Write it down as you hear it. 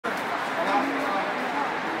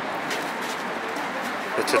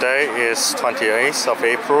Today is 28th of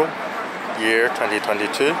April, year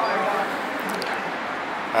 2022,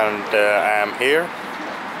 and I am here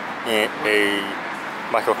in a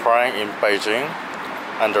microrayon in Beijing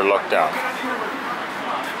under lockdown.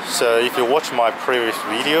 So if you watch my previous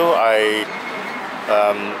video, I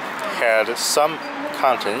had some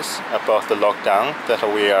contents about the lockdown that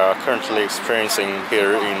we are currently experiencing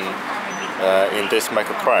here in this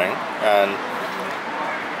microrayon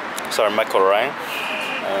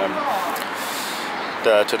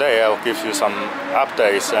today I'll give you some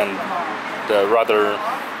updates and rather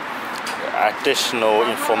additional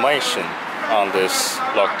information on this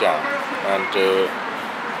lockdown and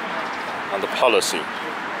on the policy.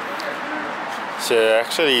 So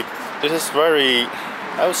actually, it is very,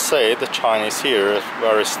 I would say the Chinese here is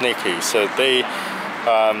very sneaky. So they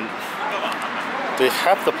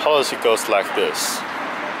have the policy goes like this.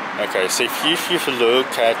 Okay, so if you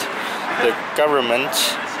look at the government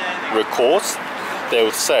records, they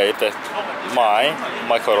would say that my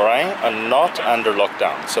microrayon are not under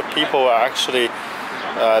lockdown. So people are actually,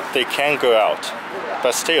 they can go out,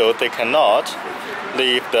 but still they cannot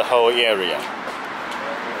leave the whole area.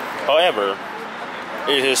 However,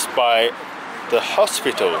 it is by the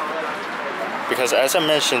hospital, because as I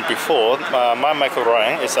mentioned before, my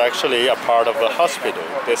microrayon is actually a part of the hospital.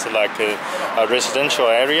 It's like a residential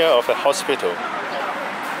area of a hospital.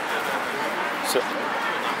 So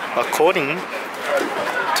according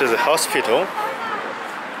to the hospital,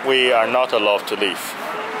 we are not allowed to leave.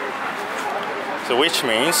 So which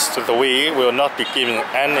means that we will not be given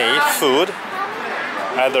any food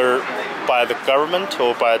either by the government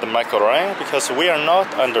or by the microrayon, because we are not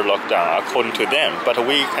under lockdown according to them, but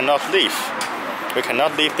we cannot leave. We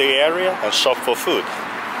cannot leave the area and shop for food.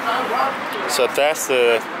 So that's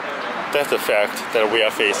the fact that we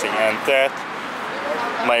are facing, and that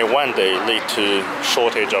may one day lead to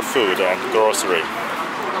shortage of food and grocery.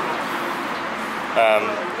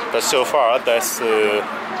 But so far, that's the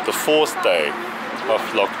fourth day of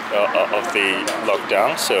the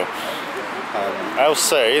lockdown. So I would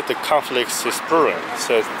say the conflict is brewing.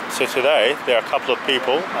 So today there are a couple of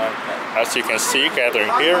people, as you can see,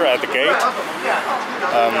 gathering here at the gate.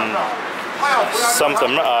 Some of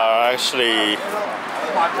them are actually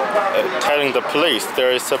telling the police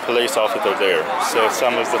there is a police officer there. So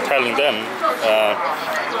some of them telling them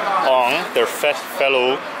on their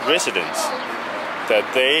fellow residents that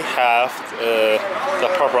they have the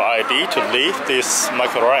proper ID to leave this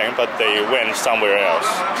microrayon, but they went somewhere else.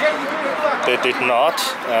 They did not,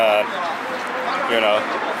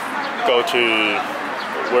 go to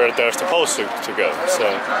where they're supposed to go.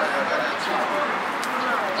 So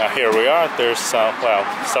here we are. There's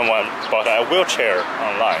someone bought a wheelchair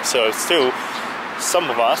online. So still, some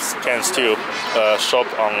of us can still shop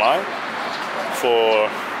online for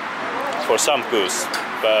some goods,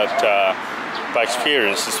 but by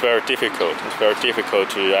experience, it's very difficult. It's very difficult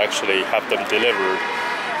to actually have them delivered.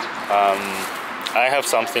 I have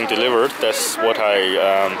something delivered. That's what I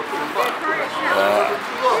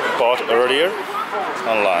bought earlier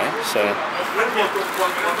online.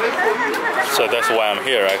 So that's why I'm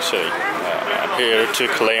here. Actually, I'm here to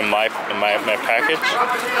claim my package,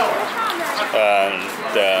 and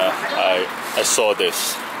I saw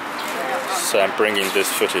this, so I'm bringing this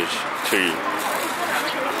footage to you.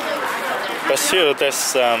 But still, it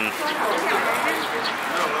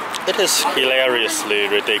is hilariously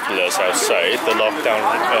ridiculous, I would say, the lockdown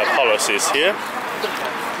policies here.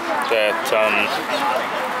 That,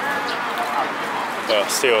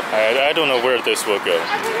 still, I don't know where this will go.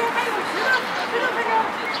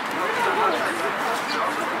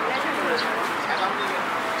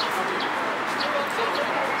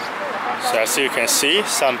 So as you can see,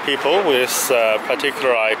 some people with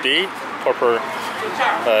particular ID, proper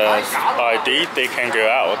ID, they can go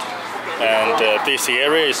out, and this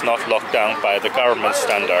area is not locked down by the government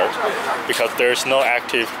standard, because there is no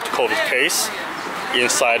active COVID case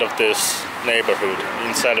inside of this neighborhood,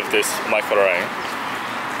 inside of this microrayon.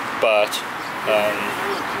 But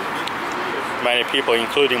many people,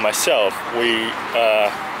 including myself, we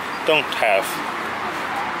don't have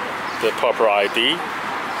the proper ID.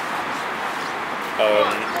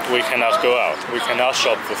 We cannot go out, we cannot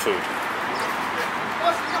shop for food.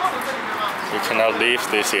 We cannot leave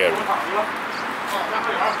this area.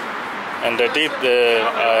 And I did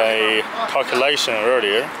a calculation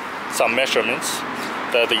earlier, some measurements,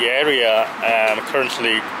 that the area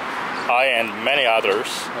currently I and many others,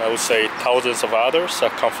 I would say thousands of others, are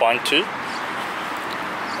confined to.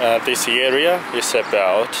 This area is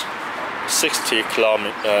about 60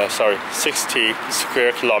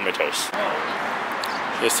 square kilometers.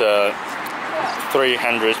 It's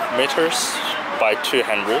 300 meters by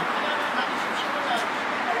 200,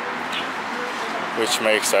 which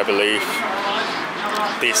makes, I believe,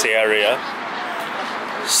 this area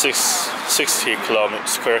 60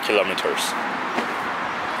 square kilometers.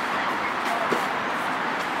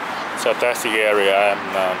 So that's the area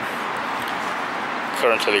I'm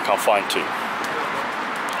currently confined to.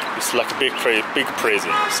 It's like a big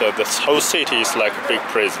prison. So this whole city is like a big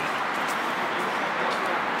prison.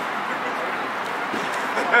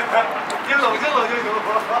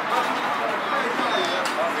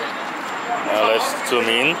 Now let's zoom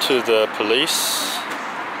in to the police.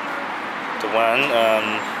 The one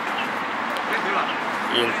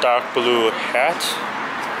in dark blue hat.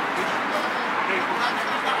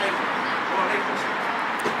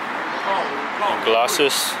 And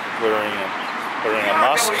glasses, wearing a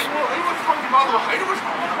mask.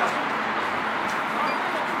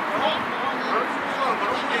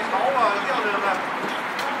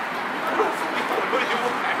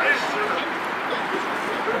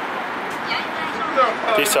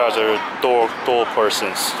 These are the door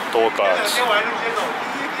persons, door guards.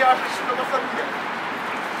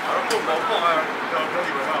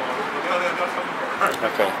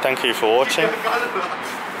 Okay, thank you for watching.